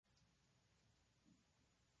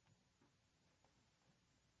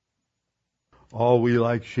All we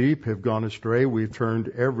like sheep have gone astray. We've turned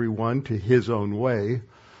every one to his own way.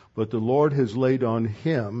 But the Lord has laid on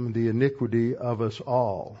him the iniquity of us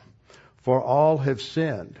all. For all have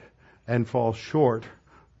sinned and fall short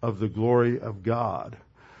of the glory of God.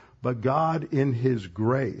 But God in his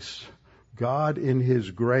grace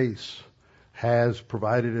has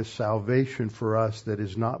provided a salvation for us that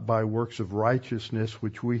is not by works of righteousness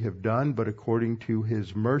which we have done, but according to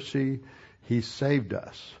his mercy he saved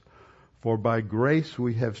us. For by grace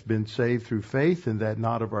we have been saved through faith, and that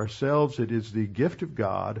not of ourselves. It is the gift of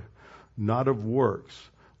God, not of works,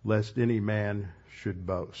 lest any man should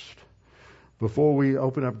boast. Before we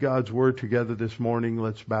open up God's Word together this morning,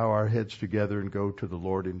 let's bow our heads together and go to the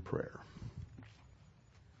Lord in prayer.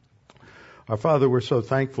 Our Father, we're so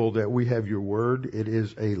thankful that we have your Word. It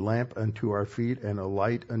is a lamp unto our feet and a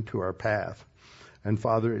light unto our path. And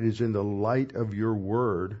Father, it is in the light of your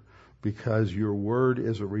Word, because your Word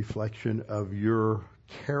is a reflection of your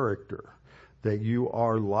character, that you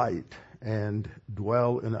are light and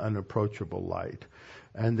dwell in unapproachable light,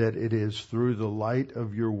 and that it is through the light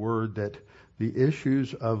of your Word that the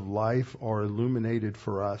issues of life are illuminated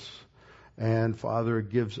for us. And Father, it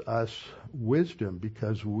gives us wisdom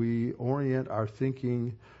because we orient our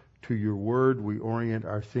thinking to your Word, we orient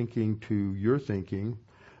our thinking to your thinking,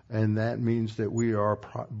 and that means that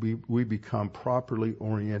we become properly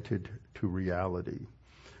oriented to reality.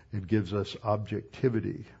 It gives us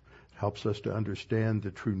objectivity, helps us to understand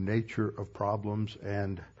the true nature of problems,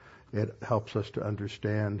 and it helps us to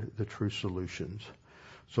understand the true solutions.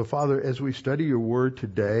 So, Father, as we study your Word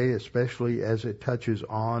today, especially as it touches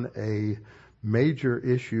on a major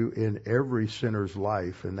issue in every sinner's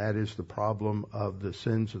life, and that is the problem of the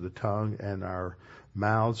sins of the tongue and our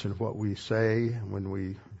mouths and what we say when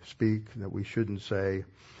we speak that we shouldn't say.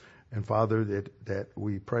 And Father, that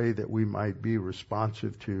we pray that we might be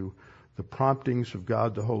responsive to the promptings of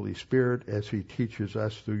God the Holy Spirit as he teaches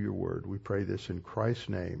us through your Word. We pray this in Christ's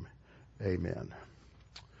name. Amen.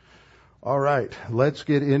 All right, let's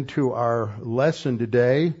get into our lesson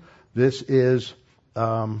today. This is,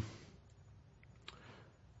 I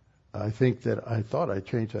thought I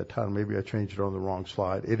changed that title. Maybe I changed it on the wrong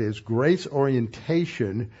slide. It is grace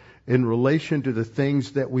orientation in relation to the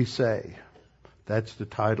things that we say. That's the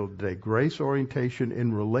title today. Grace orientation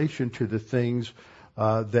in relation to the things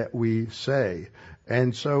that we say.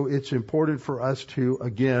 And so it's important for us to,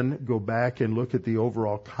 again, go back and look at the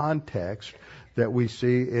overall context that we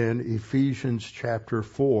see in Ephesians chapter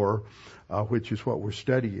 4, which is what we're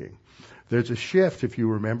studying. There's a shift, if you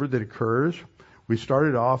remember, that occurs. We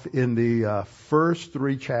started off in the first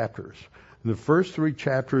three chapters. And the first three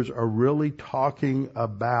chapters are really talking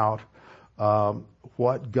about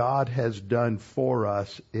what God has done for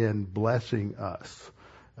us in blessing us.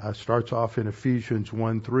 Starts off in Ephesians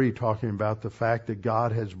 1:3 talking about the fact that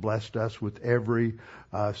God has blessed us with every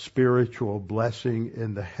spiritual blessing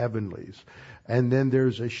in the heavenlies. And then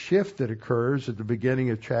there's a shift that occurs at the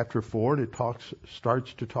beginning of chapter 4, and it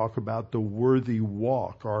starts to talk about the worthy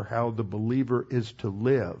walk, or how the believer is to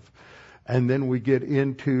live. And then we get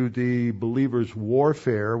into the believer's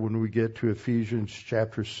warfare when we get to Ephesians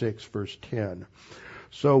chapter 6, verse 10.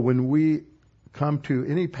 So when we come to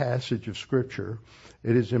any passage of Scripture,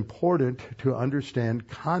 it is important to understand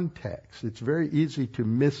context. It's very easy to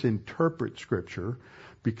misinterpret Scripture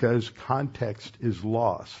because context is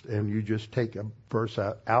lost, and you just take a verse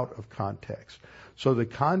out of context. So the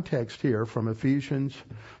context here from Ephesians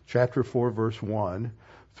chapter 4, verse 1,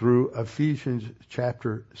 through Ephesians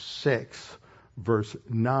chapter 6, verse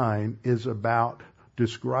 9, is about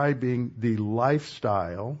describing the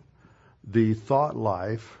lifestyle, the thought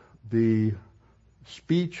life, the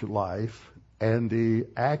speech life, and the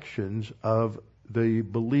actions of the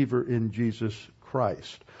believer in Jesus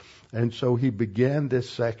Christ. And so he began this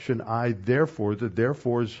section, therefore. The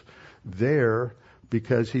therefore's there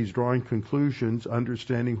because he's drawing conclusions,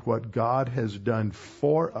 understanding what God has done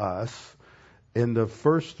for us in the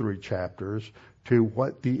first three chapters, to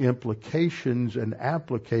what the implications and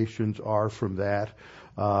applications are from that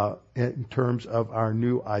in terms of our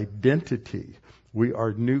new identity. We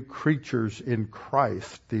are new creatures in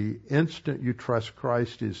Christ. The instant you trust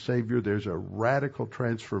Christ as Savior, there's a radical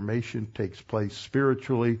transformation takes place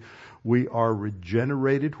spiritually. We are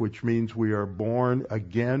regenerated, which means we are born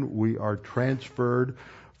again. We are transferred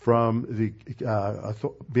from the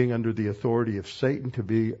being under the authority of Satan to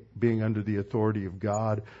being under the authority of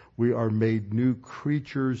God. We are made new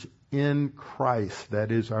creatures in Christ.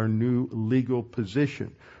 That is our new legal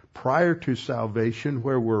position. Prior to salvation,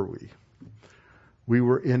 where were we? We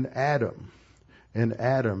were in Adam. In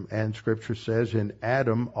Adam, and Scripture says, in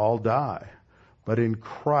Adam all die. but in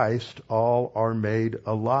Christ all are made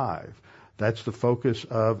alive. That's the focus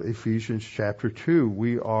of Ephesians chapter 2.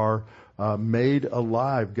 We are made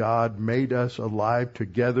alive. God made us alive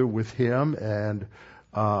together with Him and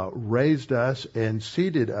raised us and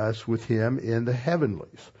seated us with Him in the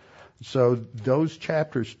heavenlies. So those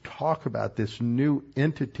chapters talk about this new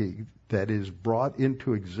entity that is brought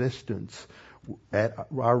into existence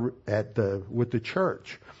with the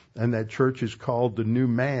church. And that church is called the new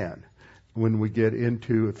man when we get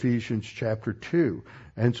into Ephesians chapter 2.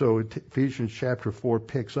 And so Ephesians chapter 4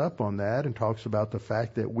 picks up on that and talks about the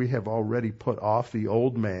fact that we have already put off the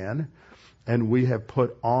old man and we have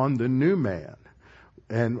put on the new man.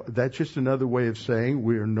 And that's just another way of saying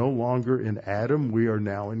we are no longer in Adam, we are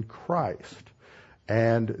now in Christ.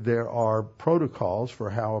 And there are protocols for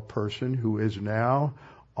how a person who is now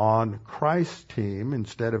on Christ's team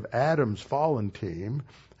instead of Adam's fallen team,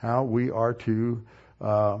 how we are to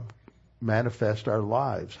manifest our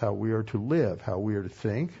lives, how we are to live, how we are to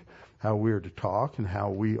think, how we are to talk, and how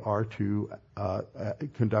we are to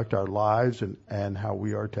conduct our lives and how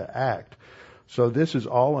we are to act. So this is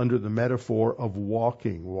all under the metaphor of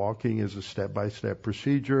walking. Walking is a step-by-step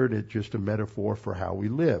procedure, and it's just a metaphor for how we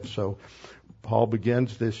live. So Paul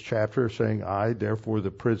begins this chapter saying, I, therefore, the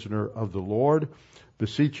prisoner of the Lord,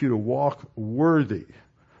 beseech you to walk worthy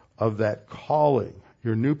of that calling,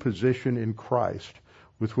 your new position in Christ,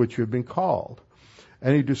 with which you have been called.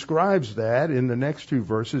 And he describes that in the next two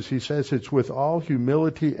verses. He says it's with all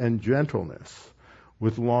humility and gentleness,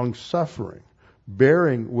 with long suffering,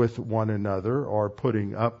 bearing with one another or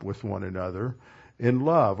putting up with one another in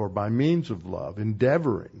love or by means of love,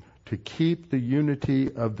 endeavoring to keep the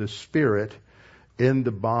unity of the Spirit in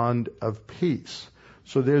the bond of peace.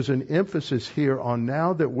 So there's an emphasis here on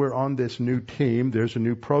now that we're on this new team, there's a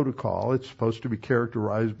new protocol. It's supposed to be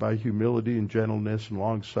characterized by humility and gentleness and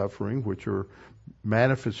long suffering, which are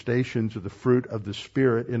manifestations of the fruit of the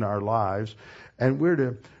Spirit in our lives. And we're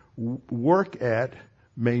to work at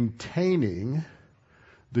maintaining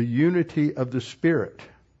the unity of the Spirit,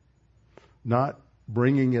 not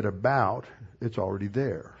bringing it about, it's already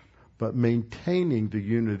there, but maintaining the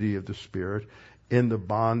unity of the Spirit in the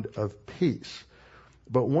bond of peace.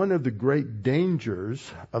 But one of the great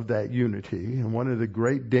dangers of that unity and one of the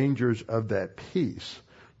great dangers of that peace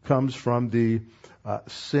comes from the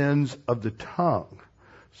sins of the tongue.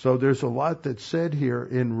 So there's a lot that's said here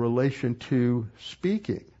in relation to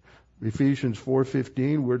speaking. Ephesians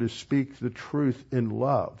 4:15, we're to speak the truth in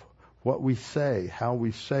love, what we say, how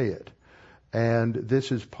we say it. And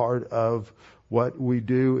this is part of what we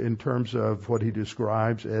do in terms of what he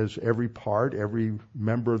describes as every part, every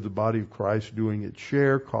member of the body of Christ doing its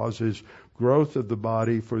share causes growth of the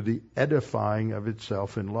body for the edifying of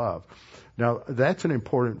itself in love. Now, that's an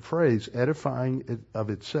important phrase, edifying of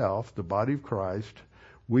itself, the body of Christ.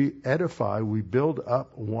 We edify, we build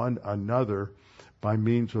up one another by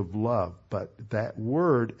means of love. But that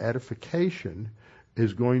word, edification,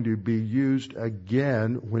 is going to be used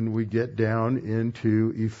again when we get down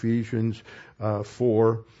into Ephesians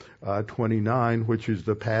 4:29, which is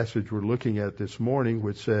the passage we're looking at this morning,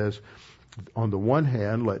 which says, on the one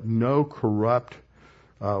hand, let no corrupt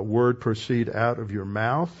word proceed out of your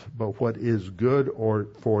mouth, but what is good or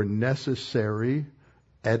for necessary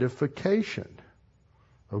edification.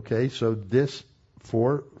 Okay, so this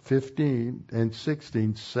 4:15 and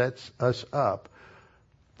 16 sets us up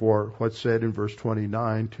for what's said in verse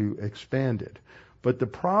 29 to expand it. But the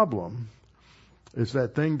problem is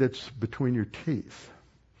that thing that's between your teeth,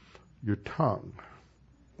 your tongue.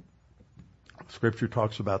 Scripture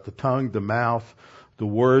talks about the tongue, the mouth, the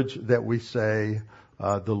words that we say,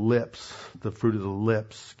 the lips. The fruit of the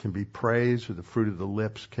lips can be praise, or the fruit of the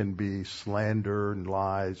lips can be slander and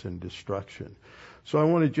lies and destruction. So I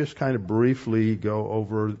want to just kind of briefly go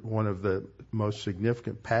over one of the most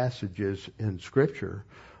significant passages in Scripture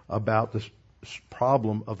about this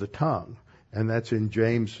problem of the tongue. And that's in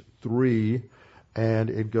James 3, and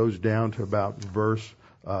it goes down to about verse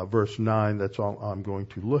 9. That's all I'm going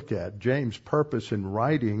to look at. James' purpose in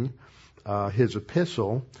writing his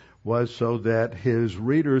epistle was so that his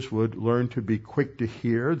readers would learn to be quick to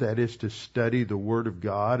hear, that is, to study the Word of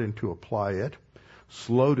God and to apply it,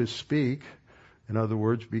 slow to speak. In other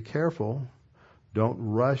words, be careful.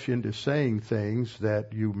 Don't rush into saying things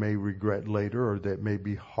that you may regret later, or that may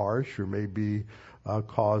be harsh, or may be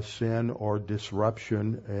cause sin or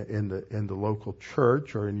disruption in the local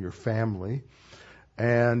church or in your family.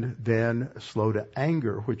 And then slow to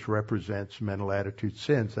anger, which represents mental attitude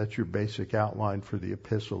sins. That's your basic outline for the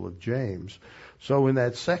epistle of James. So in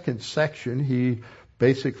that second section, he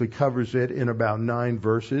basically covers it in about 9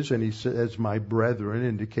 verses, and he says, my brethren,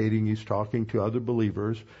 indicating he's talking to other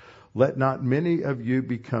believers, let not many of you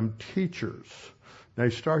become teachers. Now he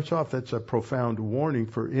starts off, that's a profound warning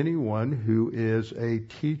for anyone who is a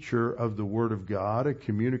teacher of the Word of God, a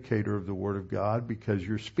communicator of the Word of God, because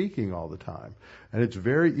you're speaking all the time. And it's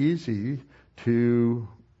very easy to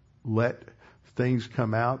let things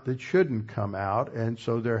come out that shouldn't come out, and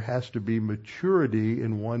so there has to be maturity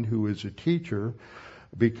in one who is a teacher,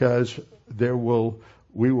 because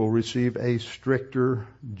we will receive a stricter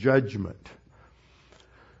judgment.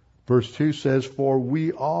 Verse 2 says, for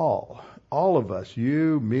we all of us,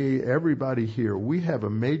 you, me, everybody here, we have a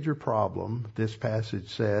major problem, this passage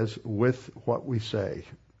says, with what we say.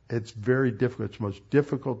 It's very difficult. It's the most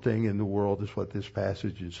difficult thing in the world is what this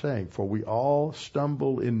passage is saying. For we all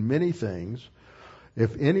stumble in many things.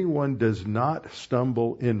 If anyone does not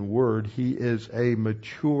stumble in word, he is a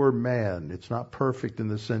mature man. It's not perfect in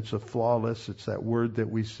the sense of flawless. It's that word that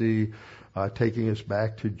we see taking us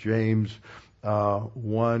back to James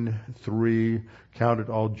 1:3. Count it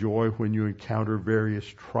all joy when you encounter various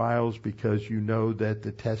trials, because you know that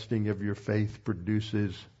the testing of your faith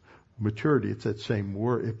produces maturity. It's that same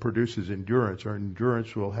word. It produces endurance. Our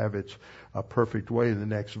endurance will have its perfect way in the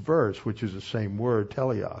next verse, which is the same word,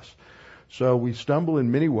 teleos. So we stumble in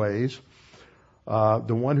many ways.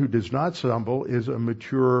 The one who does not stumble is a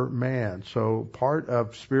mature man. So part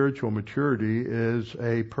of spiritual maturity is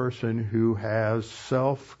a person who has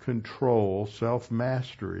self-control,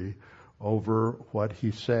 self-mastery over what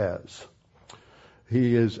he says.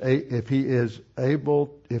 If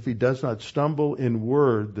he does not stumble in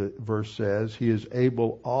word, the verse says, he is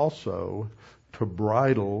able also to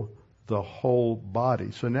bridle the whole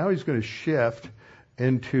body. So now he's going to shift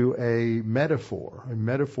into a metaphor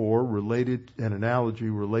related, an analogy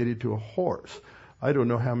related to a horse. I don't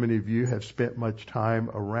know how many of you have spent much time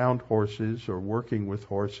around horses or working with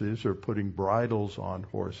horses or putting bridles on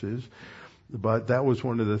horses, but that was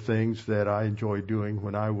one of the things that I enjoyed doing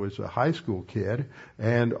when I was a high school kid,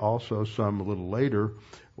 and also some a little later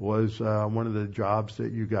was one of the jobs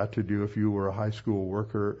that you got to do if you were a high school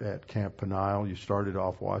worker at Camp Peniel. You started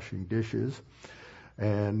off washing dishes.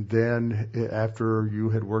 And then after you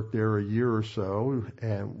had worked there a year or so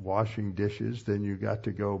and washing dishes, then you got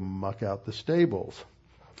to go muck out the stables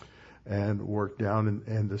and work down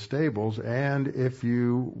in the stables. And if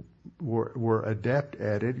you were adept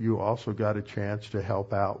at it, you also got a chance to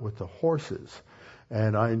help out with the horses.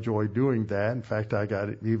 And I enjoyed doing that. In fact, I got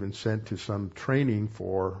even sent to some training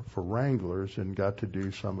for wranglers and got to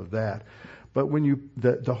do some of that. But when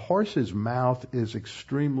the horse's mouth is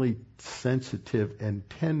extremely sensitive and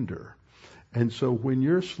tender. And so when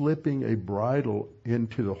you're slipping a bridle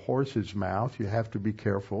into the horse's mouth, you have to be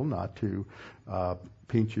careful not to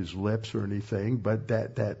pinch his lips or anything. But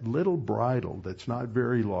that little bridle that's not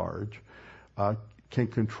very large can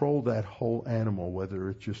control that whole animal, whether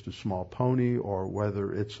it's just a small pony or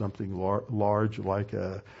whether it's something large like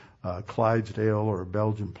a Clydesdale or a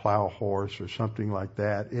Belgian plow horse or something like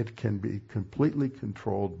that. It can be completely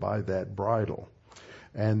controlled by that bridle.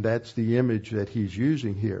 And that's the image that he's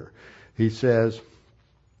using here. He says,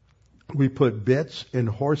 we put bits in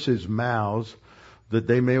horses' mouths that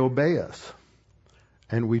they may obey us,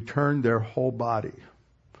 and we turn their whole body.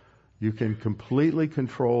 You can completely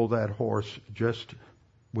control that horse just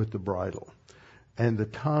with the bridle. And the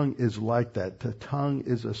tongue is like that. The tongue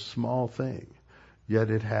is a small thing,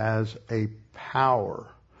 yet it has a power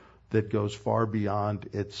that goes far beyond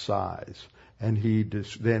its size. And he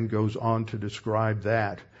then goes on to describe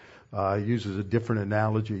that. Uses a different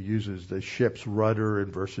analogy, uses the ship's rudder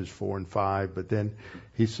in verses 4 and 5, but then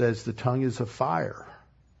he says the tongue is a fire,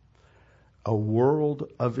 a world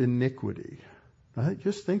of iniquity. Now,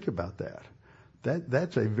 just think about that.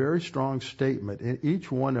 That's a very strong statement. And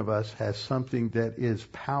each one of us has something that is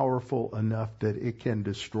powerful enough that it can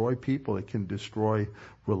destroy people, it can destroy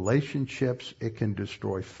relationships, it can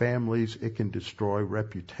destroy families, it can destroy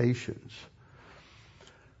reputations.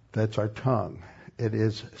 That's our tongue. It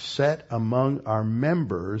is set among our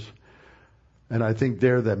members, and I think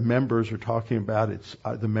there that members are talking about it's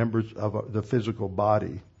the members of the physical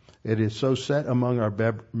body. It is so set among our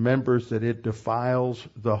members that it defiles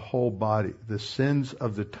the whole body. The sins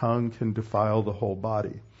of the tongue can defile the whole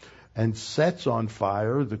body, and sets on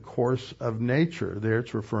fire the course of nature. There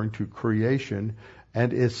it's referring to creation,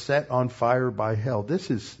 and is set on fire by hell.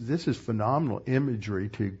 This is phenomenal imagery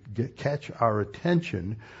to catch our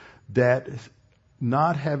attention, that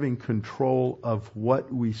not having control of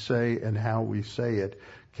what we say and how we say it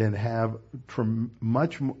can have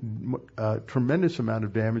tremendous amount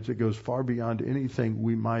of damage that goes far beyond anything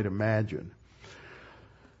we might imagine.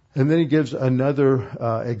 And then he gives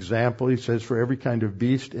another example. He says, for every kind of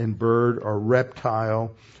beast and bird or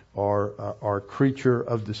reptile or creature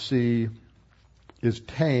of the sea is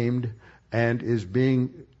tamed and is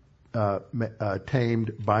being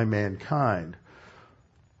tamed by mankind.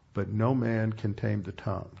 But no man can tame the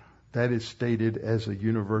tongue. That is stated as a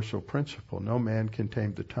universal principle. No man can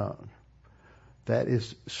tame the tongue. That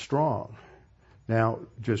is strong. Now,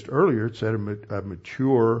 just earlier it said a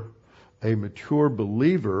mature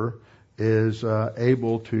believer is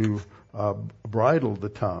able to bridle the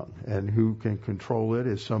tongue, and who can control it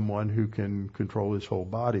is someone who can control his whole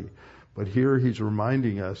body. But here he's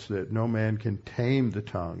reminding us that no man can tame the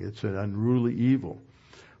tongue. It's an unruly evil,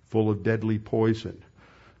 full of deadly poison.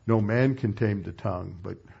 No man can tame the tongue,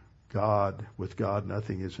 but with God,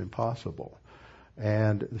 nothing is impossible.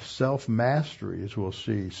 And self-mastery, as we'll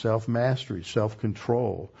see, self-mastery,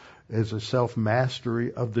 self-control, is a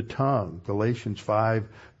self-mastery of the tongue. Galatians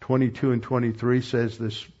 5:22 and 23 says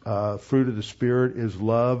this fruit of the Spirit is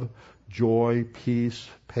love, joy, peace,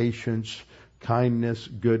 patience, kindness,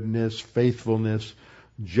 goodness, faithfulness,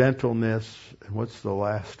 gentleness, and what's the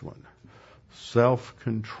last one?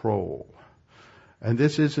 Self-control. And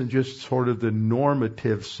this isn't just sort of the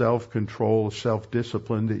normative self-control,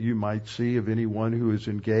 self-discipline that you might see of anyone who is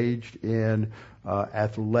engaged in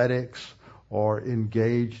athletics or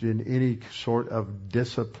engaged in any sort of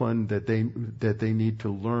discipline that they need to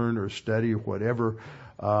learn or study or whatever.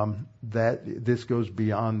 That this goes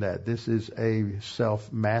beyond that. This is a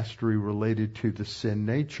self-mastery related to the sin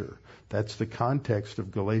nature. That's the context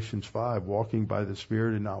of Galatians 5, walking by the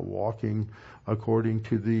Spirit and not walking according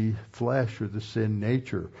to the flesh or the sin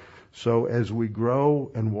nature. So as we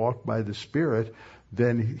grow and walk by the Spirit,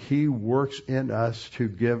 then He works in us to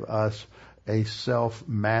give us a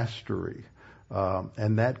self-mastery.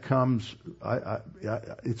 And that comes,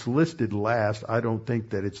 it's listed last. I don't think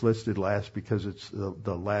that it's listed last because it's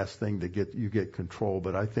the last thing that you get control.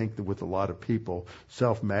 But I think that with a lot of people,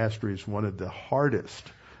 self-mastery is one of the hardest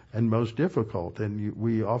and most difficult. And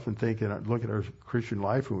we often think and look at our Christian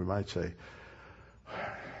life and we might say,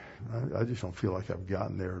 I just don't feel like I've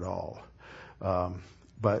gotten there at all.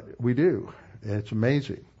 But we do. And it's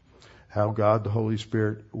amazing how God, the Holy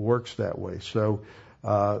Spirit, works that way. So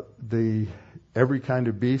every kind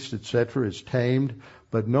of beast, etc., is tamed,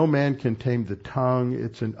 but no man can tame the tongue.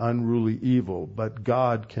 It's an unruly evil, but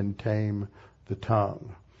God can tame the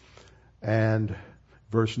tongue. And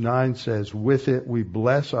verse 9 says, with it we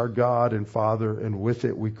bless our God and Father, and with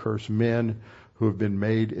it we curse men who have been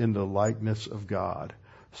made in the likeness of God.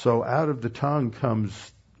 So out of the tongue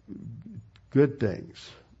comes good things,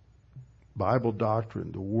 Bible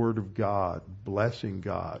doctrine, the Word of God, blessing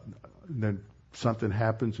God. And then something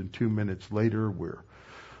happens and 2 minutes later we're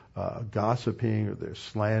gossiping, or there's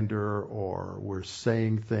slander, or we're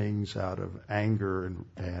saying things out of anger,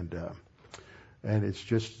 and it's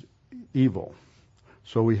just evil.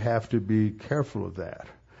 So we have to be careful of that.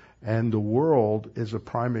 And the world is a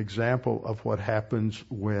prime example of what happens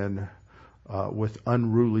when with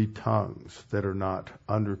unruly tongues that are not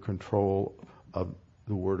under control of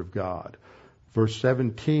the Word of God. Verse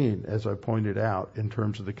 17, as I pointed out, in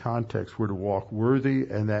terms of the context, we're to walk worthy,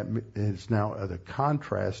 and that is now the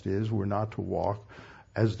contrast is we're not to walk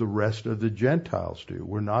as the rest of the Gentiles do.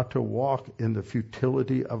 We're not to walk in the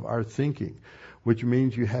futility of our thinking, which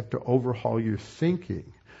means you have to overhaul your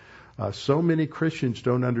thinking. So many Christians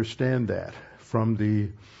don't understand that. From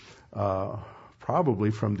the probably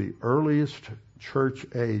from the earliest church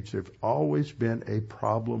age, there's always been a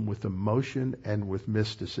problem with emotion and with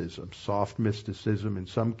mysticism, soft mysticism in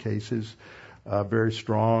some cases, very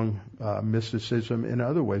strong mysticism in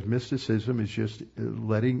other ways. Mysticism is just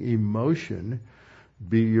letting emotion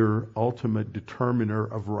be your ultimate determiner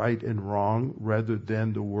of right and wrong rather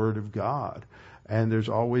than the Word of God. And there's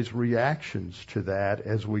always reactions to that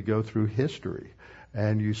as we go through history.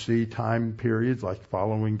 And you see time periods like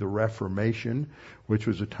following the Reformation, which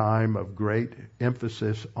was a time of great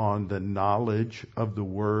emphasis on the knowledge of the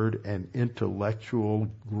Word and intellectual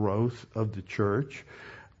growth of the church.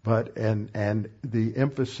 And the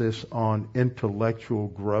emphasis on intellectual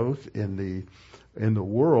growth in the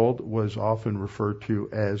world was often referred to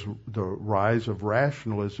as the rise of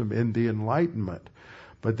rationalism in the Enlightenment.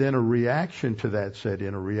 But then a reaction to that set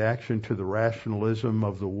in, a reaction to the rationalism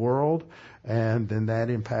of the world, and then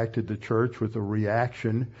that impacted the church with a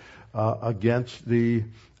reaction against the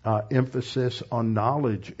emphasis on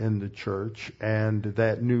knowledge in the church, and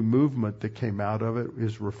that new movement that came out of it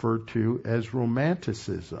is referred to as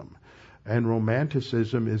Romanticism. And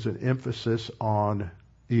Romanticism is an emphasis on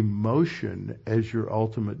emotion as your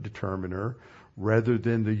ultimate determiner rather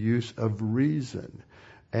than the use of reason.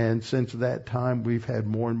 And since that time, we've had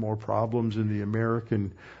more and more problems in the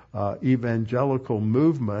American evangelical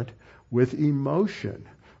movement with emotion.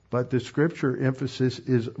 But the scripture emphasis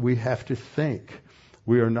is we have to think.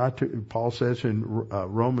 We are not to, Paul says in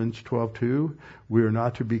Romans 12:2, we are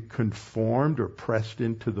not to be conformed or pressed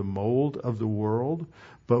into the mold of the world,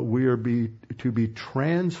 but we are to be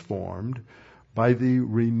transformed by the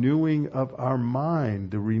renewing of our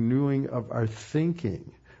mind, the renewing of our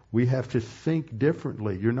thinking. We have to think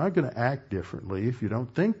differently. You're not going to act differently if you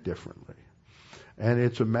don't think differently. And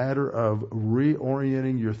it's a matter of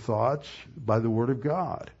reorienting your thoughts by the Word of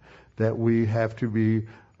God, that we have to be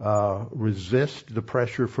resist the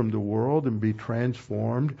pressure from the world and be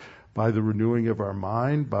transformed by the renewing of our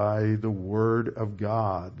mind, by the Word of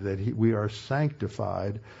God, that we are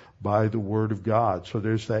sanctified by the Word of God. So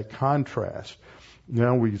there's that contrast.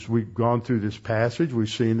 Now we've gone through this passage. We've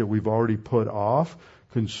seen that we've already put off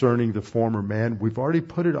concerning the former man. We've already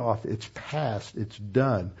put it off. It's past. It's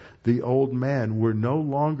done. The old man, we're no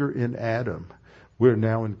longer in Adam. We're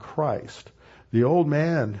now in Christ. The old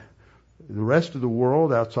man, the rest of the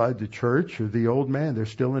world outside the church, or the old man, they're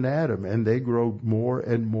still in Adam, and they grow more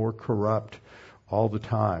and more corrupt all the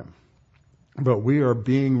time. But we are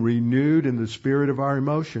being renewed in the spirit of our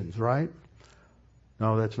emotions, right?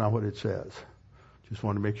 No, that's not what it says. Just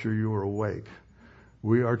want to make sure you are awake.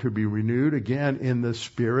 We are to be renewed again in the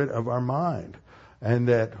spirit of our mind. And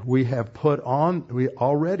that we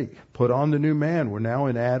already put on the new man. We're now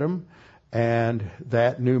in Adam. And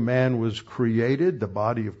that new man was created, the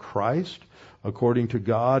body of Christ, according to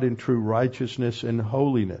God in true righteousness and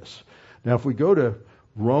holiness. Now, if we go to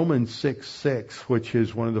Romans 6:6, which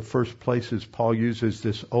is one of the first places Paul uses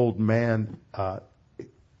this old man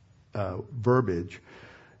verbiage,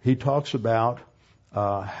 he talks about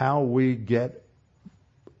how we get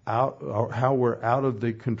out, or how we're out of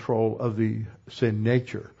the control of the sin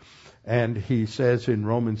nature. And he says in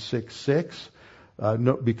Romans 6:6,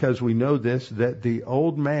 because we know this, that the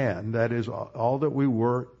old man, that is all that we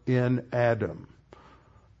were in Adam,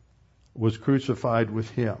 was crucified with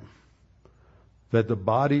him, that the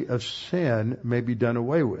body of sin may be done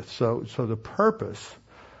away with. So the purpose,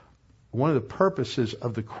 one of the purposes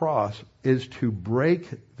of the cross is to break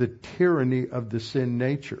the tyranny of the sin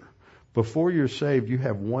nature. Before you're saved, you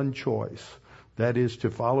have one choice. That is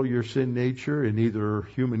to follow your sin nature in either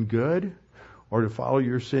human good or to follow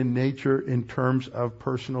your sin nature in terms of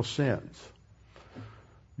personal sins.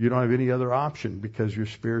 You don't have any other option because you're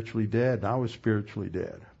spiritually dead, and I was spiritually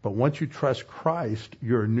dead. But once you trust Christ,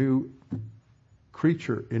 you're a new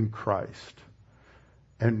creature in Christ.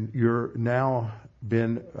 And you're now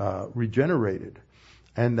been regenerated.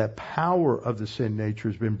 And the power of the sin nature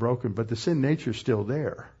has been broken, but the sin nature is still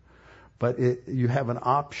there. But you have an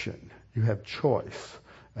option. You have choice.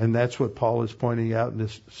 And that's what Paul is pointing out in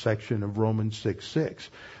this section of Romans 6:6.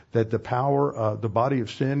 That the power, the body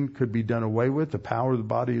of sin could be done away with, the power of the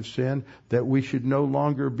body of sin, that we should no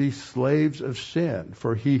longer be slaves of sin.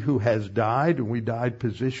 For he who has died, and we died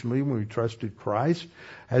positionally when we trusted Christ,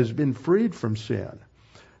 has been freed from sin.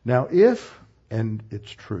 Now if, and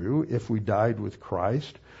it's true, if we died with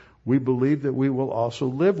Christ, we believe that we will also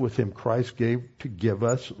live with him. Christ gave to give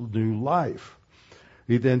us new life.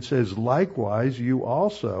 He then says, likewise, you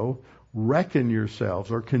also reckon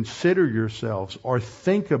yourselves or consider yourselves or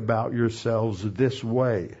think about yourselves this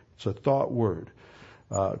way. It's a thought word.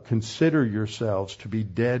 Consider yourselves to be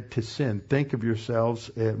dead to sin. Think of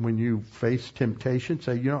yourselves when you face temptation.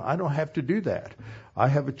 Say, I don't have to do that. I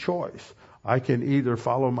have a choice. I can either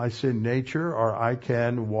follow my sin nature or I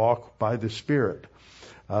can walk by the Spirit.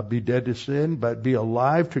 Be dead to sin, but be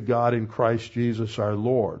alive to God in Christ Jesus our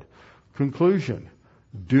Lord. Conclusion.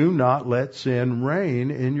 Do not let sin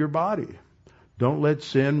reign in your body. Don't let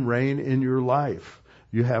sin reign in your life.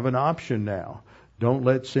 You have an option now. Don't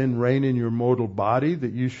let sin reign in your mortal body,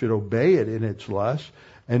 that you should obey it in its lust.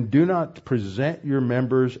 And do not present your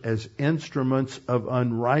members as instruments of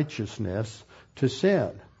unrighteousness to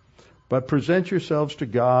sin. But present yourselves to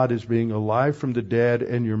God as being alive from the dead,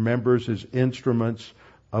 and your members as instruments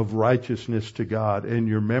of righteousness to God. And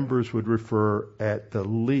your members would refer at the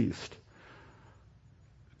least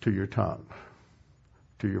to your tongue,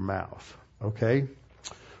 to your mouth. Okay?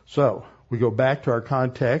 So, we go back to our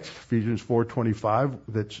context, Ephesians 4:25,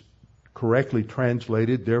 that's correctly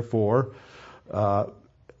translated, therefore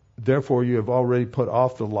you have already put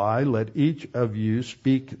off the lie, let each of you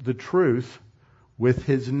speak the truth with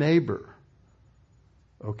his neighbor.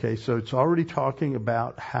 Okay, so it's already talking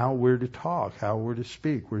about how we're to talk, how we're to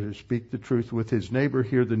speak. We're to speak the truth with his neighbor.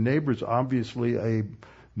 Here, the neighbor is obviously a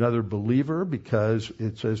another believer, because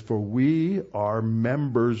it says, for we are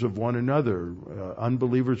members of one another.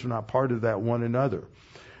 Unbelievers are not part of that one another.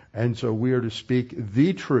 And so we are to speak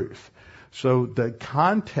the truth. So the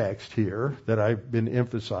context here that I've been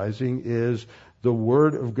emphasizing is the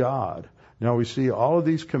Word of God. Now we see all of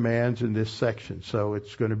these commands in this section. So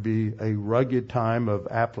it's going to be a rugged time of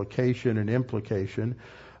application and implication.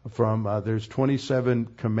 There's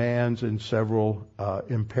 27 commands and several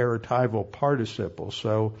imperatival participles.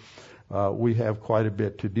 So we have quite a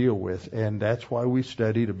bit to deal with. And that's why we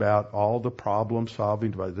studied about all the problem solving,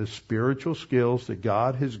 by the spiritual skills that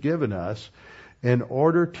God has given us in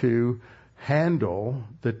order to handle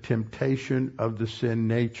the temptation of the sin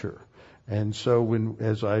nature. And so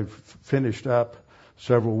as I've finished up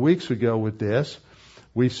several weeks ago with this,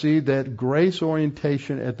 we see that grace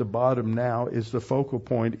orientation at the bottom now is the focal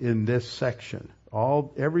point in this section.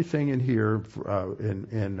 Everything in here,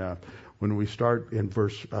 when we start in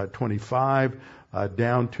verse 25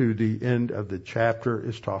 down to the end of the chapter,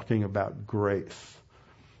 is talking about grace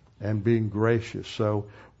and being gracious. So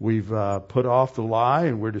we've put off the lie,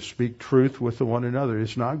 and we're to speak truth with one another.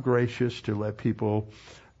 It's not gracious to let people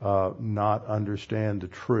not understand the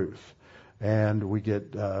truth. And we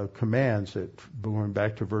get commands that, going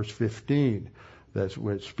back to verse 15, that's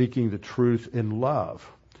we're speaking the truth in love,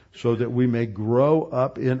 so that we may grow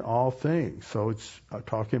up in all things. So it's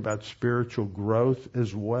talking about spiritual growth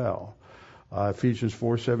as well. Ephesians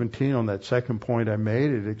 4:17, on that second point I made,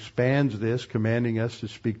 it expands this, commanding us to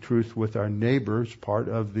speak truth with our neighbors, part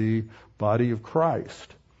of the body of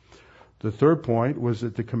Christ. The third point was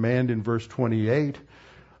that the command in verse 28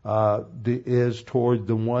 is toward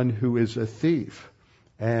the one who is a thief.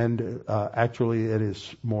 And actually it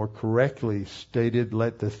is more correctly stated,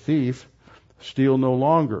 let the thief steal no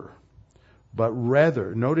longer, but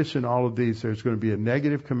rather, notice in all of these there's going to be a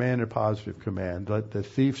negative command and a positive command. Let the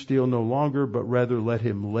thief steal no longer, but rather let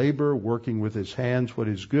him labor, working with his hands what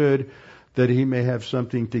is good, that he may have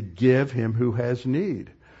something to give him who has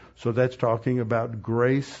need. So that's talking about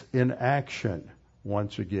grace in action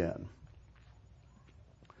once again.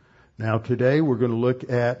 Now today we're going to look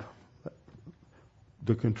at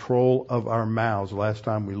the control of our mouths. Last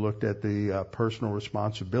time we looked at the personal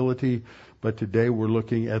responsibility, but today we're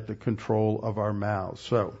looking at the control of our mouths.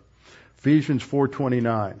 So, Ephesians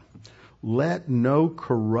 4:29, let no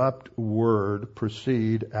corrupt word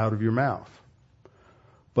proceed out of your mouth,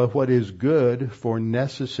 but what is good for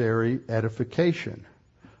necessary edification,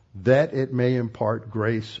 that it may impart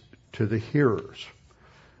grace to the hearers.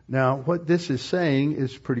 Now, what this is saying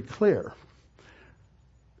is pretty clear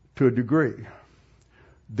to a degree.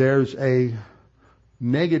 There's a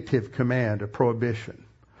negative command, a prohibition.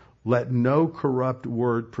 Let no corrupt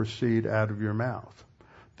word proceed out of your mouth.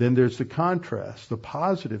 Then there's the contrast, the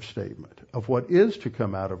positive statement of what is to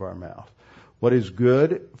come out of our mouth. What is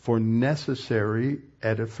good for necessary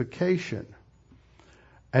edification.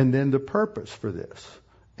 And then the purpose for this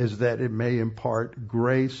is that it may impart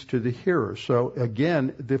grace to the hearer. So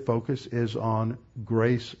again, the focus is on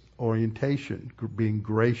grace orientation, being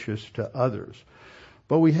gracious to others.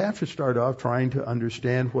 But we have to start off trying to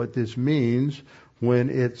understand what this means when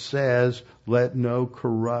it says, let no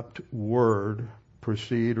corrupt word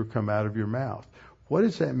proceed or come out of your mouth. What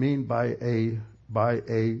does that mean by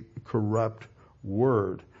a corrupt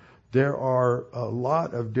word? There are a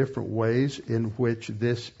lot of different ways in which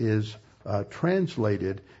this is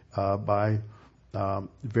translated by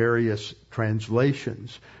various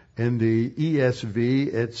translations. In the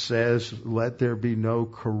ESV, it says, let there be no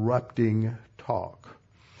corrupting talk.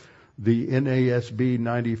 The NASB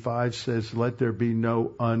 95 says, let there be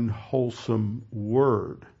no unwholesome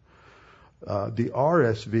word. The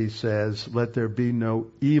RSV says, let there be no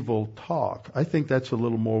evil talk. I think that's a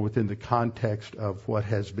little more within the context of what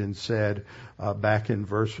has been said back in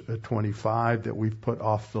verse 25, that we've put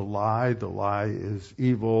off the lie. The lie is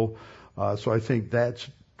evil. So I think that's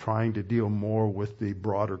trying to deal more with the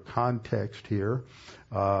broader context here,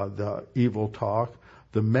 the evil talk.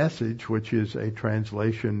 The Message, which is a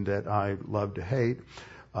translation that I love to hate,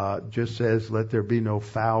 just says, let there be no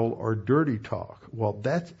foul or dirty talk. Well,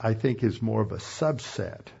 that, I think, is more of a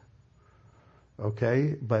subset.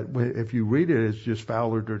 Okay? But if you read it as just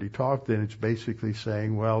foul or dirty talk, then it's basically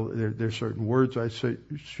saying, well, there's certain words I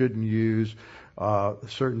shouldn't use,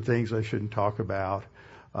 certain things I shouldn't talk about.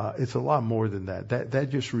 It's a lot more than that. That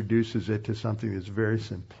just reduces it to something that's very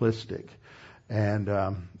simplistic.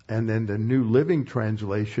 And then the New Living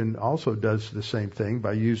Translation also does the same thing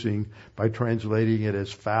by translating it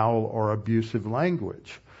as foul or abusive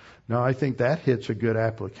language. Now, I think that hits a good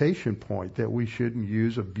application point, that we shouldn't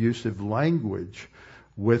use abusive language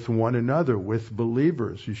with one another, with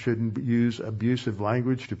believers. You shouldn't use abusive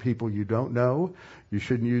language to people you don't know. You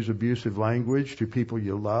shouldn't use abusive language to people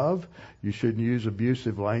you love. You shouldn't use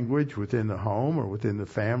abusive language within the home or within the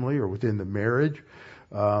family or within the marriage.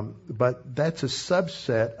 But that's a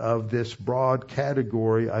subset of this broad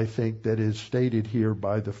category, I think, that is stated here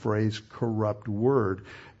by the phrase corrupt word.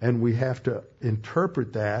 And we have to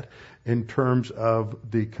interpret that in terms of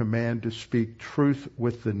the command to speak truth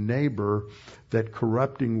with the neighbor, that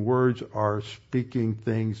corrupting words are speaking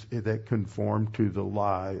things that conform to the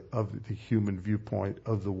lie of the human viewpoint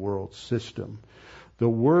of the world system. The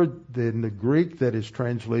word in the Greek that is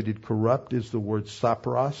translated corrupt is the word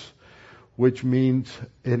sapros, which means,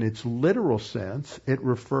 in its literal sense, it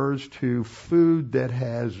refers to food that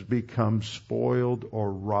has become spoiled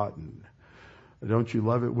or rotten. Don't you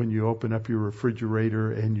love it when you open up your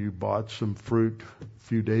refrigerator and you bought some fruit a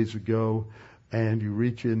few days ago and you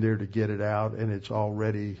reach in there to get it out and it's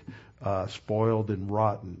already spoiled and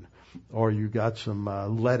rotten? Or you got some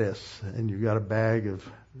lettuce and you got a bag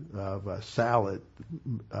of salad,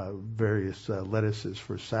 various lettuces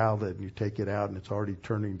for salad, and you take it out and it's already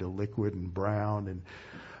turning to liquid and brown.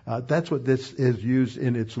 And that's what this is used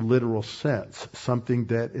in its literal sense, something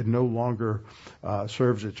that it no longer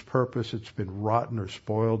serves its purpose. It's been rotten or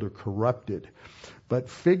spoiled or corrupted. But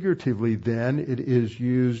figuratively then, it is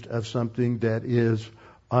used of something that is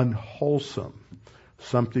unwholesome,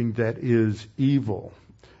 something that is evil.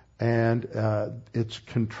 And it's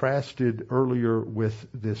contrasted earlier with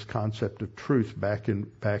this concept of truth back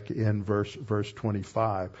in verse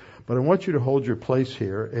 25. But I want you to hold your place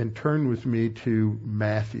here and turn with me to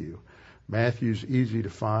Matthew. Matthew's easy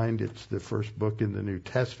to find. It's the first book in the New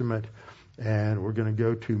Testament. And we're going to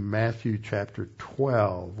go to Matthew chapter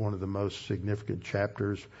 12, one of the most significant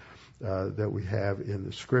chapters that we have in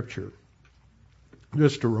the Scripture.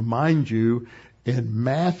 Just to remind you, in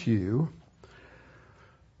Matthew,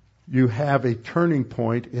 you have a turning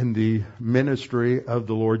point in the ministry of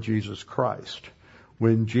the Lord Jesus Christ.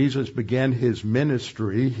 When Jesus began his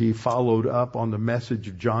ministry, he followed up on the message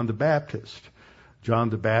of John the Baptist. John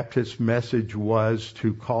the Baptist's message was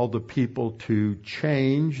to call the people to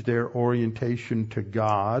change their orientation to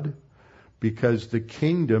God, because the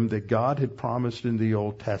kingdom that God had promised in the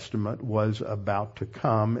Old Testament was about to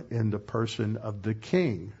come in the person of the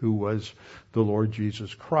King, who was the Lord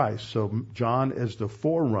Jesus Christ. So John, as the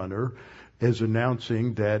forerunner, is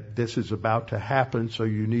announcing that this is about to happen, so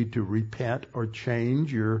you need to repent or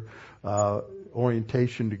change your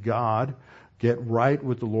orientation to God, get right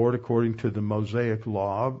with the Lord according to the Mosaic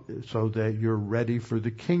law, so that you're ready for the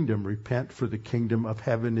kingdom. Repent, for the kingdom of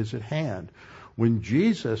heaven is at hand. When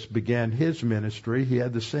Jesus began his ministry, he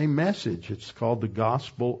had the same message. It's called the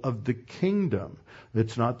gospel of the kingdom.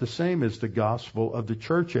 It's not the same as the gospel of the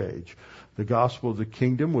church age. The gospel of the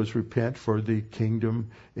kingdom was repent, for the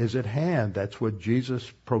kingdom is at hand. That's what Jesus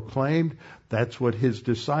proclaimed. That's what his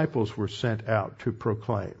disciples were sent out to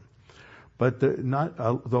proclaim. But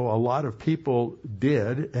though a lot of people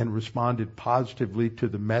did and responded positively to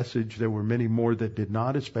the message, there were many more that did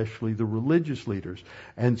not, especially the religious leaders.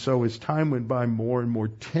 And so as time went by, more and more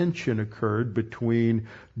tension occurred between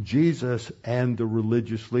Jesus and the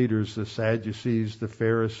religious leaders, the Sadducees, the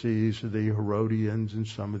Pharisees, the Herodians, and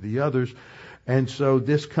some of the others. And so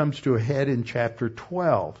this comes to a head in chapter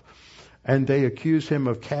 12. And they accuse him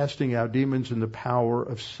of casting out demons in the power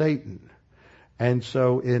of Satan. And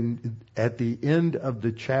so at the end of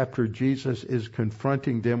the chapter, Jesus is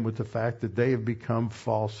confronting them with the fact that they have become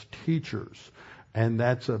false teachers. And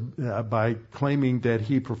that's by claiming that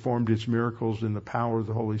he performed his miracles in the power of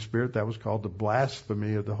the Holy Spirit. That was called the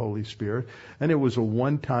blasphemy of the Holy Spirit. And it was a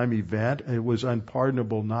one-time event. It was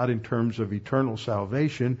unpardonable, not in terms of eternal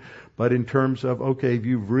salvation, but in terms of, okay,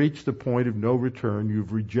 you've reached the point of no return.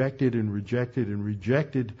 You've rejected and rejected and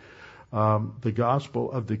rejected the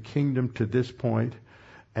gospel of the kingdom to this point,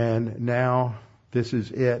 and now this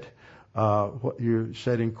is it. You're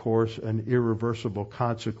setting course, an irreversible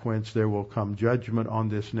consequence. There will come judgment on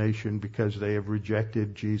this nation because they have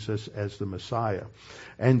rejected Jesus as the Messiah.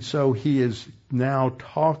 And so he is now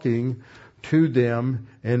talking to them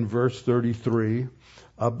in verse 33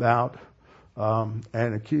 about and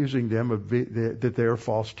accusing them of that they are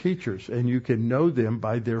false teachers, and you can know them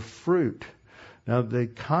by their fruit. Now, the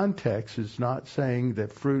context is not saying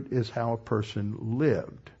that fruit is how a person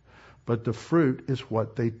lived, but the fruit is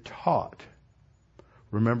what they taught.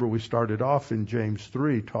 Remember, we started off in James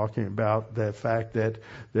 3 talking about the fact that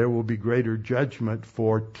there will be greater judgment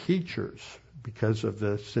for teachers because of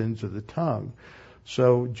the sins of the tongue.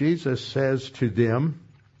 So Jesus says to them,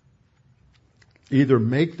 either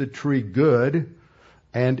make the tree good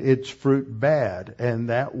and its fruit bad. And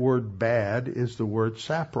that word bad is the word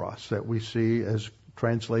sapros that we see as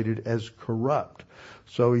translated as corrupt.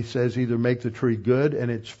 So he says either make the tree good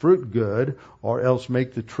and its fruit good, or else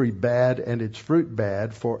make the tree bad and its fruit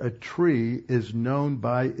bad, for a tree is known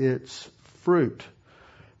by its fruit.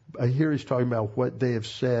 Here he's talking about what they have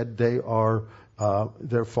said.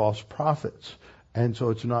 They're false prophets. And so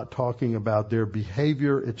it's not talking about their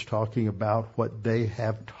behavior, it's talking about what they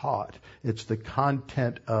have taught. It's the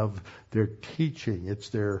content of their teaching. It's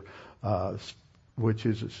their which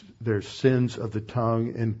is their sins of the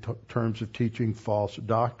tongue in terms of teaching false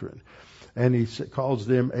doctrine. And he calls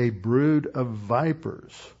them a brood of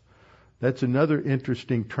vipers. That's another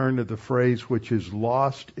interesting turn of the phrase which is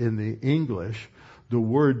lost in the English. The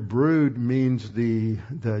word brood means the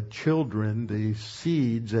children, the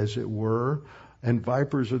seeds as it were, and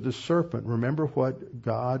vipers are the serpent. Remember what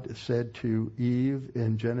God said to Eve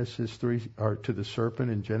in Genesis 3, or to the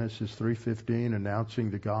serpent in Genesis 3:15,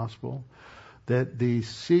 announcing the gospel? That the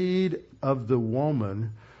seed of the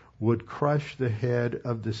woman would crush the head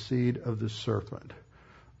of the seed of the serpent.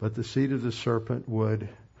 But the seed of the serpent would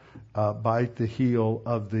bite the heel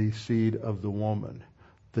of the seed of the woman.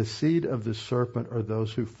 The seed of the serpent are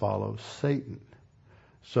those who follow Satan.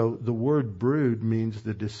 So the word brood means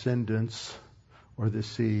the descendants or the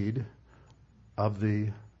seed of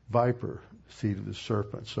the viper, seed of the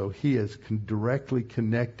serpent. So he is directly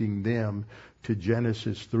connecting them to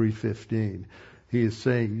Genesis 3:15. He is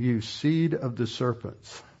saying, you seed of the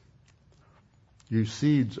serpents, you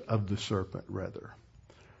seeds of the serpent, rather.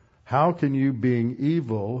 How can you, being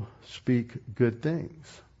evil, speak good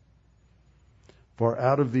things? For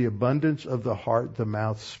out of the abundance of the heart, the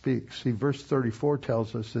mouth speaks. See, verse 34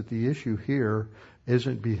 tells us that the issue here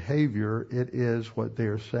isn't behavior, it is what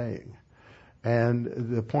they're saying. And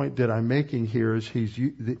the point that I'm making here is he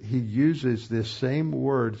uses this same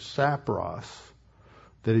word, sapros,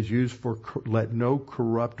 that is used for let no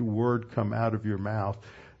corrupt word come out of your mouth.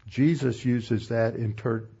 Jesus uses that in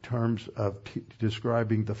terms of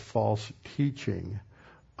describing the false teaching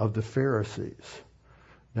of the Pharisees.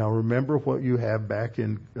 Now remember what you have back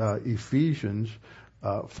in Ephesians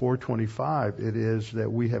 4:25. It is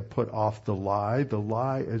that we have put off the lie. The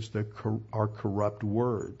lie is our corrupt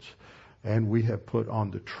words. And we have put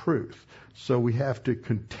on the truth. So we have to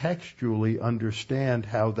contextually understand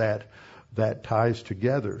how that ties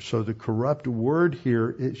together. So the corrupt word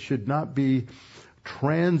here, it should not be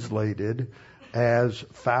translated as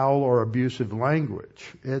foul or abusive language.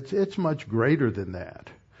 It's much greater than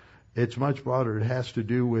that. It's much broader. It has to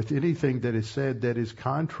do with anything that is said that is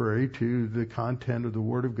contrary to the content of the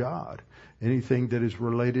Word of God. Anything that is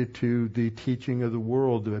related to the teaching of the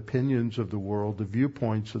world, the opinions of the world, the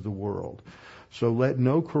viewpoints of the world. So let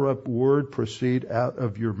no corrupt word proceed out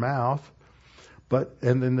of your mouth.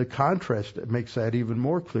 And then the contrast makes that even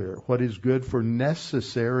more clear. What is good for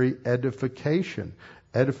necessary edification.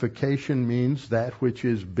 Edification means that which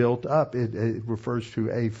is built up. It refers to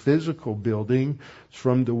a physical building. It's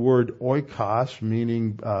from the word oikos,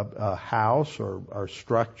 meaning a house or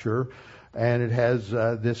structure. And it has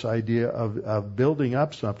this idea of building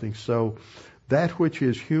up something. So that which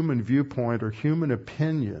is human viewpoint or human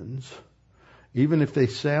opinions, even if they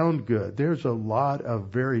sound good, there's a lot of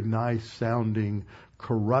very nice sounding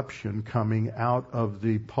corruption coming out of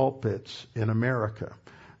the pulpits in America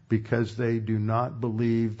because they do not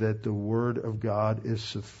believe that the Word of God is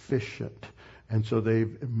sufficient. And so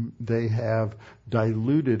they have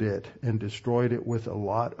diluted it and destroyed it with a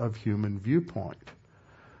lot of human viewpoint.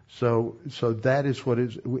 So that is what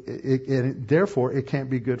is, and therefore it can't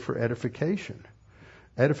be good for edification.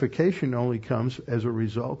 Edification only comes as a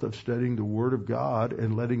result of studying the Word of God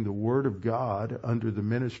and letting the Word of God, under the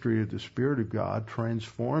ministry of the Spirit of God,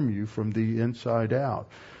 transform you from the inside out.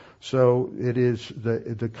 So it is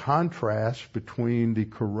the contrast between the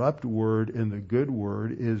corrupt word and the good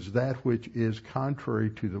word is that which is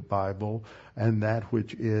contrary to the Bible and that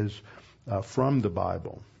which is from the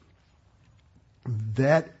Bible.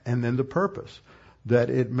 That, and then the purpose, that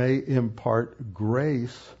it may impart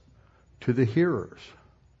grace to the hearers.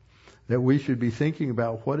 That we should be thinking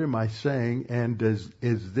about what am I saying and is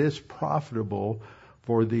this profitable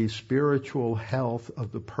for the spiritual health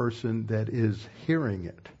of the person that is hearing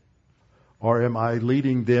it? Or am I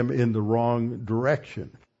leading them in the wrong direction?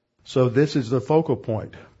 So this is the focal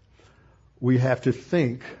point. We have to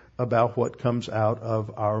think about what comes out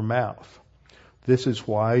of our mouth. This is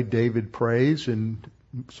why David prays in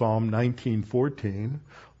Psalm 19:14,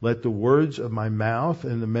 let the words of my mouth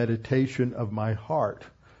and the meditation of my heart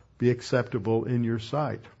be acceptable in your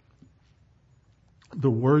sight. The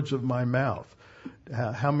words of my mouth.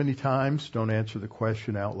 How many times, don't answer the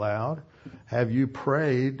question out loud, have you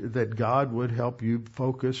prayed that God would help you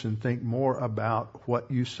focus and think more about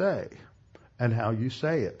what you say and how you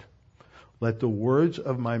say it? Let the words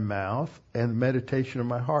of my mouth and meditation of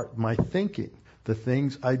my heart, my thinking, the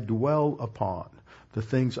things I dwell upon, the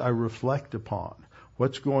things I reflect upon,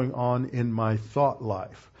 what's going on in my thought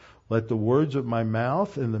life. Let the words of my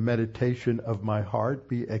mouth and the meditation of my heart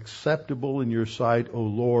be acceptable in your sight, O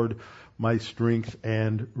Lord, my strength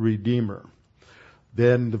and Redeemer.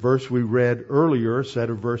 Then the verse we read earlier, set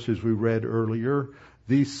of verses we read earlier,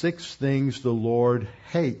 these 6 things the Lord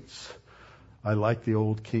hates. I like the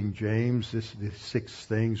old King James. These 6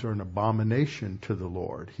 things are an abomination to the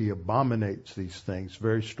Lord. He abominates these things.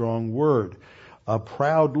 Very strong word. A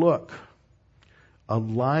proud look. A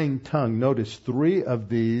lying tongue. Notice 3 of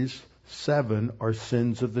these 7 are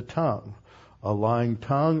sins of the tongue. A lying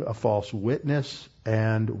tongue, a false witness,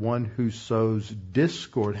 and one who sows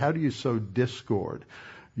discord. How do you sow discord?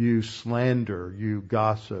 You slander, you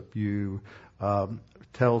gossip, you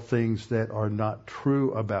tell things that are not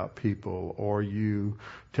true about people, or you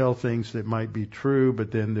tell things that might be true,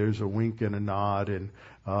 but then there's a wink and a nod, and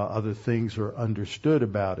other things are understood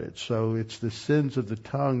about it. So it's the sins of the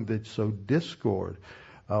tongue that sow discord.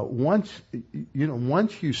 Once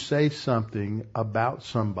you say something about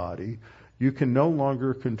somebody, you can no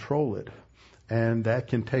longer control it. And that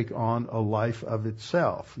can take on a life of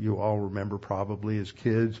itself. You all remember probably as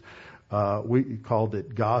kids, we called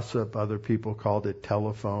it gossip. Other people called it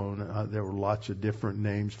telephone. There were lots of different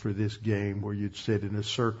names for this game where you'd sit in a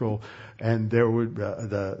circle, and there would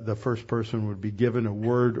the first person would be given a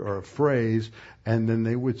word or a phrase, and then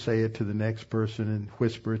they would say it to the next person and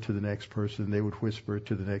whisper it to the next person. They would whisper it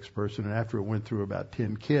to the next person, and after it went through about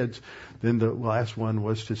 10 kids, then the last one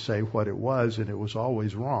was to say what it was, and it was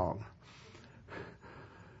always wrong.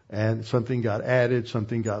 And something got added,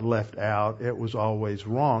 something got left out. It was always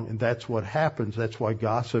wrong. And that's what happens. That's why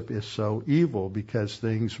gossip is so evil, because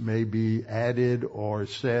things may be added or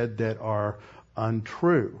said that are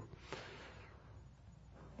untrue.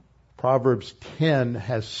 Proverbs 10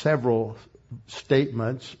 has several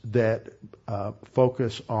statements that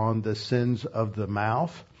focus on the sins of the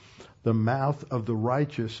mouth. The mouth of the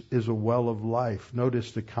righteous is a well of life.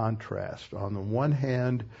 Notice the contrast. On the one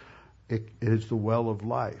hand, it is the well of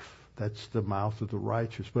life. That's the mouth of the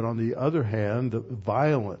righteous. But on the other hand, the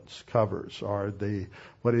violence covers are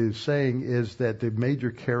what it is saying is that the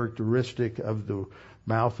major characteristic of the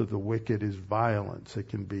mouth of the wicked is violence. It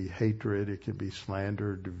can be hatred, it can be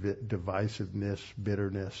slander, divisiveness,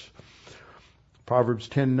 bitterness. Proverbs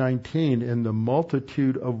 10:19, in the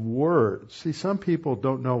multitude of words. See, some people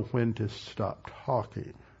don't know when to stop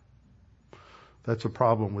talking. That's a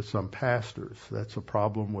problem with some pastors. That's a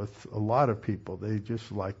problem with a lot of people. They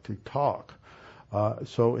just like to talk.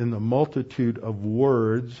 So in the multitude of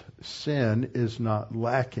words, sin is not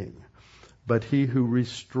lacking. But he who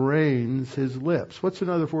restrains his lips. What's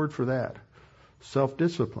another word for that?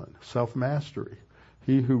 Self-discipline, self-mastery.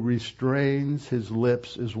 He who restrains his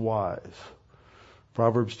lips is wise.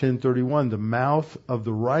 Proverbs 10:31, the mouth of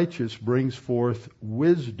the righteous brings forth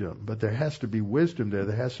wisdom. But there has to be wisdom there.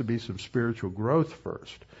 There has to be some spiritual growth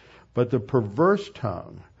first. But the perverse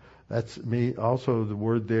tongue, also the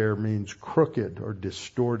word there means crooked or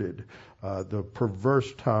distorted. The perverse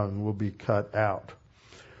tongue will be cut out.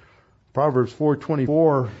 Proverbs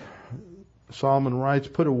 4:24, Solomon writes,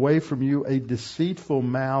 put away from you a deceitful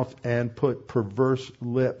mouth and put perverse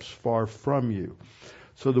lips far from you.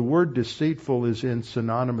 So the word deceitful is in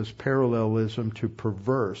synonymous parallelism to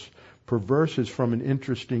perverse. Perverse is from an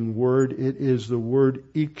interesting word. It is the word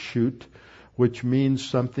ikshut, which means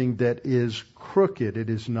something that is crooked.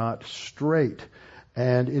 It is not straight.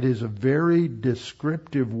 And it is a very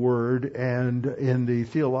descriptive word. And in the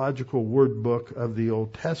theological word book of the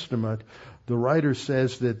Old Testament, the writer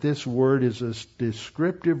says that this word is a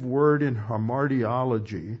descriptive word in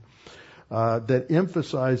hamartiology that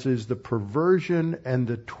emphasizes the perversion and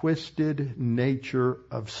the twisted nature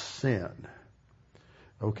of sin.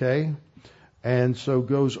 Okay? And so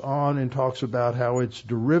goes on and talks about how its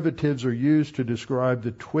derivatives are used to describe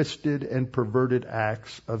the twisted and perverted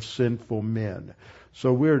acts of sinful men.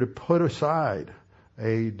 So we're to put aside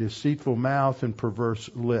a deceitful mouth and perverse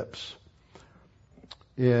lips.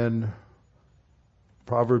 In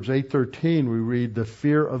Proverbs 8:13 we read, the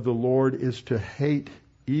fear of the Lord is to hate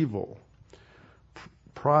evil.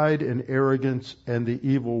 Pride and arrogance and the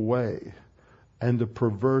evil way, and the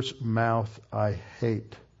perverse mouth I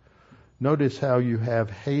hate. Notice how you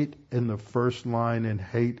have hate in the first line and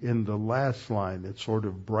hate in the last line. It sort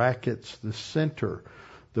of brackets the center.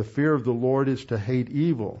 The fear of the Lord is to hate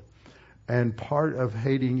evil. And part of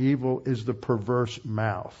hating evil is the perverse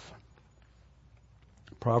mouth.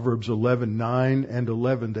 Proverbs 11:9 and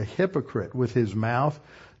 11, the hypocrite with his mouth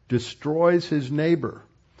destroys his neighbor.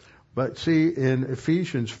 But see, in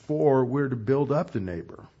Ephesians 4, we're to build up the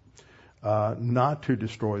neighbor, not to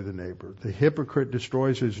destroy the neighbor. The hypocrite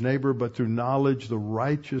destroys his neighbor, but through knowledge the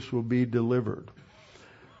righteous will be delivered.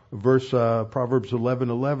 Proverbs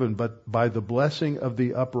 11:11, but by the blessing of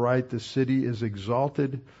the upright the city is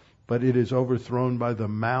exalted, but it is overthrown by the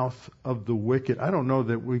mouth of the wicked. I don't know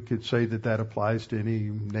that we could say that that applies to any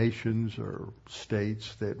nations or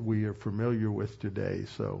states that we are familiar with today.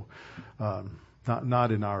 So,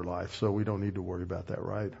 not in our life. So we don't need to worry about that,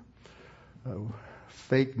 right?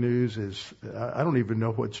 Fake news is, I don't even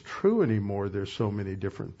know what's true anymore. There's so many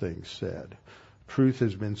different things said. Truth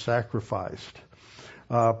has been sacrificed.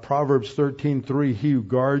 Proverbs 13:3, he who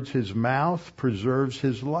guards his mouth preserves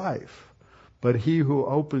his life. But he who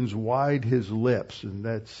opens wide his lips, and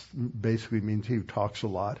that basically means he who talks a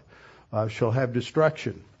lot, shall have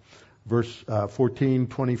destruction. Verse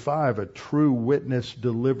 14:25, a true witness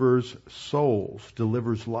delivers souls,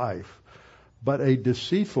 delivers life. But a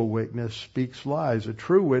deceitful witness speaks lies. A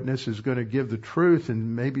true witness is going to give the truth,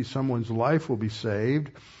 and maybe someone's life will be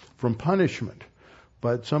saved from punishment.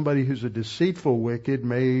 But somebody who's a deceitful wicked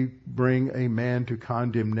may bring a man to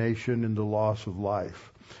condemnation and the loss of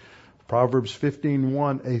life. Proverbs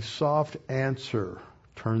 15:1, a soft answer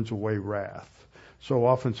turns away wrath. So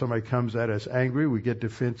often somebody comes at us angry, we get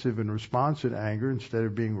defensive and response in anger instead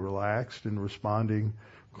of being relaxed and responding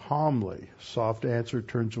calmly. Soft answer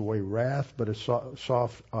turns away wrath, but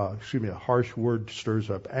a harsh word stirs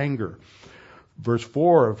up anger. Verse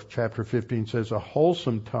 4 of chapter 15 says, a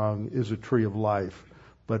wholesome tongue is a tree of life,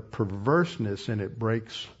 but perverseness in it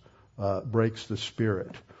breaks the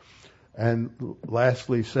spirit. And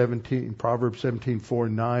lastly, Proverbs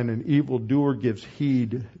 17:4-9, an evildoer gives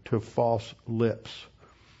heed to false lips.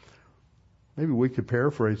 Maybe we could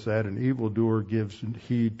paraphrase that, an evildoer gives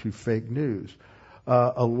heed to fake news.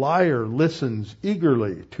 A liar listens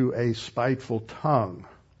eagerly to a spiteful tongue.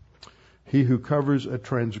 He who covers a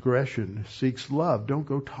transgression seeks love. Don't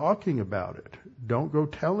go talking about it. Don't go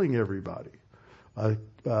telling everybody.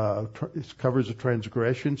 Covers a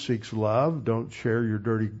transgression, seeks love. Don't share your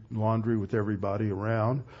dirty laundry with everybody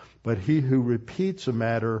around. But he who repeats a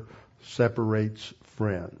matter separates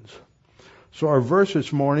friends. So our verse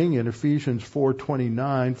this morning in Ephesians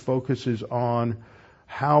 4:29 focuses on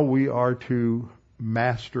how we are to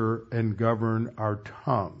master and govern our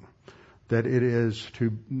tongue. That it is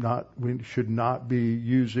we should not be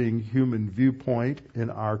using human viewpoint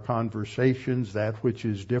in our conversations, that which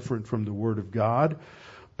is different from the Word of God,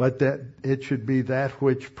 but that it should be that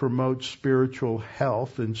which promotes spiritual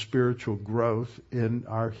health and spiritual growth in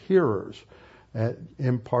our hearers,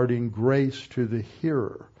 imparting grace to the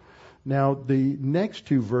hearer. Now, the next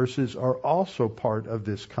two verses are also part of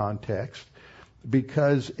this context,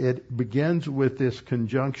 because it begins with this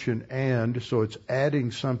conjunction and, so it's adding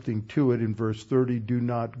something to it in verse 30, do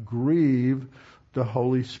not grieve the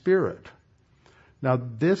Holy Spirit. Now,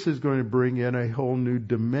 this is going to bring in a whole new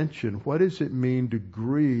dimension. What does it mean to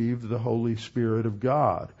grieve the Holy Spirit of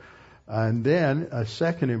God? And then a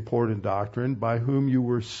second important doctrine, by whom you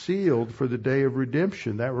were sealed for the day of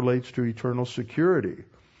redemption. That relates to eternal security.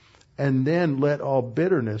 And then let all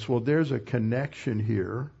bitterness, well, there's a connection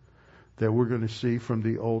here that we're going to see from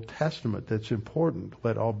the Old Testament that's important.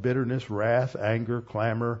 Let all bitterness, wrath, anger,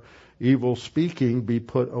 clamor, evil speaking be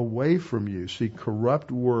put away from you. See,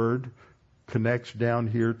 corrupt word connects down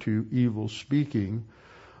here to evil speaking.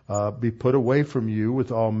 Be put away from you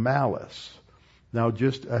with all malice. Now,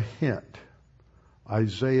 just a hint.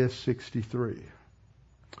 Isaiah 63.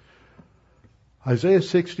 Isaiah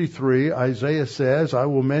 63, Isaiah says, I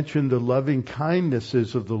will mention the loving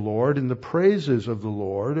kindnesses of the Lord and the praises of the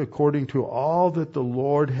Lord according to all that the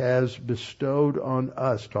Lord has bestowed on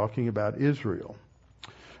us, talking about Israel,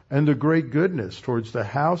 and the great goodness towards the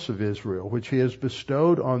house of Israel, which he has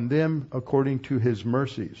bestowed on them according to his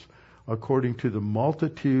mercies, according to the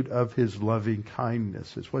multitude of his loving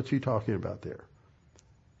kindnesses. What's he talking about there?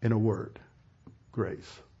 In a word,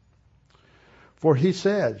 grace. For he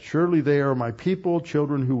said, surely they are my people,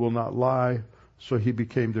 children who will not lie. So he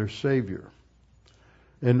became their Savior.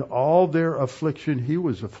 In all their affliction, he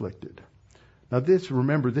was afflicted. Now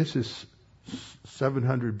remember, this is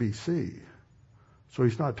 700 BC. So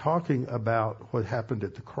he's not talking about what happened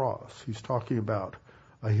at the cross. He's talking about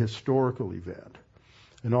a historical event.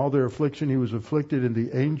 In all their affliction, he was afflicted, and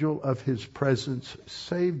the angel of his presence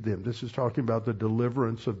saved them. This is talking about the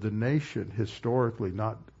deliverance of the nation historically,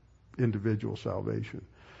 not individual salvation.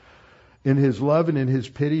 In his love and in his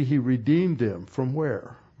pity, he redeemed them from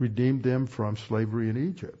where? Redeemed them from slavery in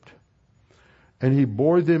Egypt. And he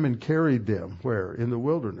bore them and carried them where? In the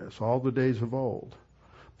wilderness, all the days of old.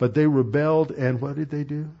 But they rebelled, and what did they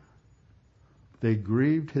do? They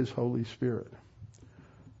grieved his Holy Spirit.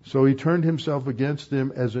 So he turned himself against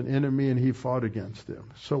them as an enemy, and he fought against them.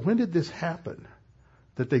 So when did this happen?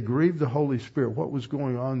 That they grieved the Holy Spirit. What was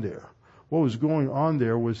going on there? What was going on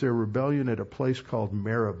there was their rebellion at a place called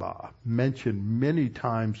Meribah, mentioned many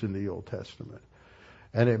times in the Old Testament.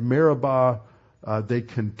 And at Meribah, they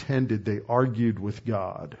contended, they argued with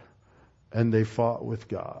God, and they fought with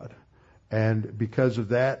God. And because of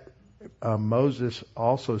that, Moses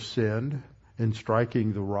also sinned in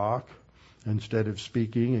striking the rock instead of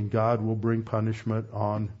speaking, and God will bring punishment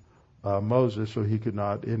on Moses so he could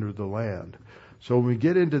not enter the land. So when we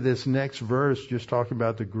get into this next verse, just talking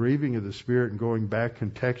about the grieving of the Spirit and going back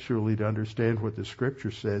contextually to understand what the Scripture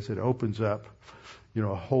says, it opens up,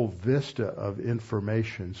 a whole vista of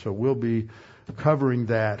information. So we'll be covering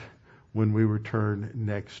that when we return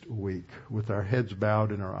next week with our heads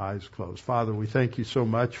bowed and our eyes closed. Father, we thank you so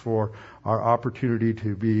much for our opportunity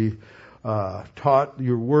to be taught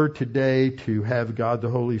your word today, to have God the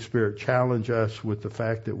Holy Spirit challenge us with the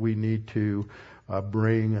fact that we need to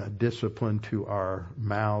bring discipline to our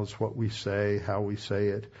mouths, what we say, how we say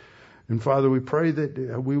it. And Father, we pray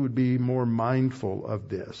that we would be more mindful of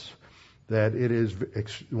this, that it is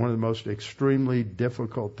one of the most extremely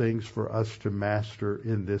difficult things for us to master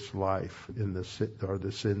in this life, are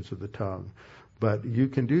the sins of the tongue. But you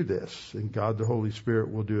can do this, and God the Holy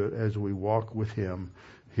Spirit will do it as we walk with him.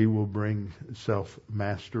 He will bring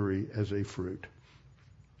self-mastery as a fruit.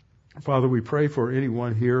 Father, we pray for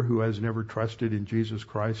anyone here who has never trusted in Jesus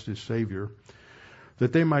Christ as Savior,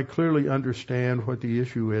 that they might clearly understand what the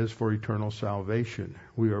issue is for eternal salvation.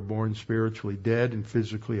 We are born spiritually dead and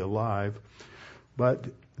physically alive, but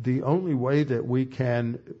the only way that we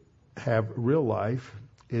can have real life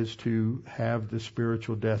is to have the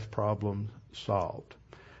spiritual death problem solved.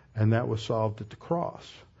 And that was solved at the cross,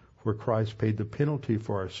 where Christ paid the penalty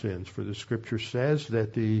for our sins. For the Scripture says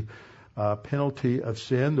that the penalty of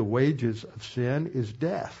sin, the wages of sin, is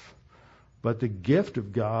death. But the gift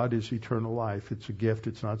of God is eternal life. It's a gift.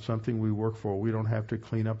 It's not something we work for. We don't have to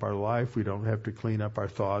clean up our life. We don't have to clean up our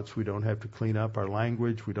thoughts. We don't have to clean up our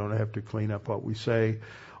language. We don't have to clean up what we say.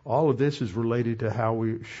 All of this is related to how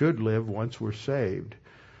we should live once we're saved.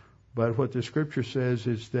 But what the Scripture says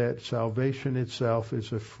is that salvation itself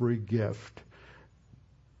is a free gift.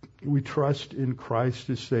 We trust in Christ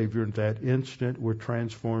as Savior. In that instant, we're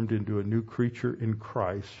transformed into a new creature in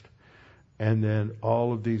Christ. And then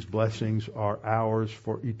all of these blessings are ours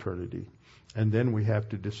for eternity. And then we have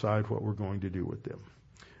to decide what we're going to do with them.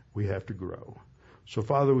 We have to grow. So,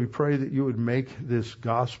 Father, we pray that you would make this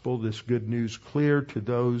gospel, this good news, clear to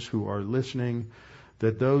those who are listening,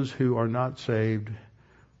 that those who are not saved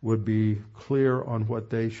would be clear on what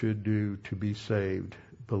they should do to be saved.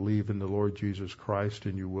 Believe in the Lord Jesus Christ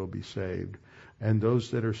and you will be saved. And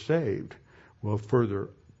those that are saved will further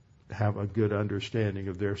have a good understanding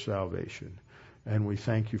of their salvation. And we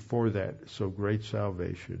thank you for that so great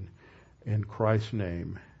salvation. In Christ's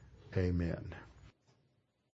name, amen.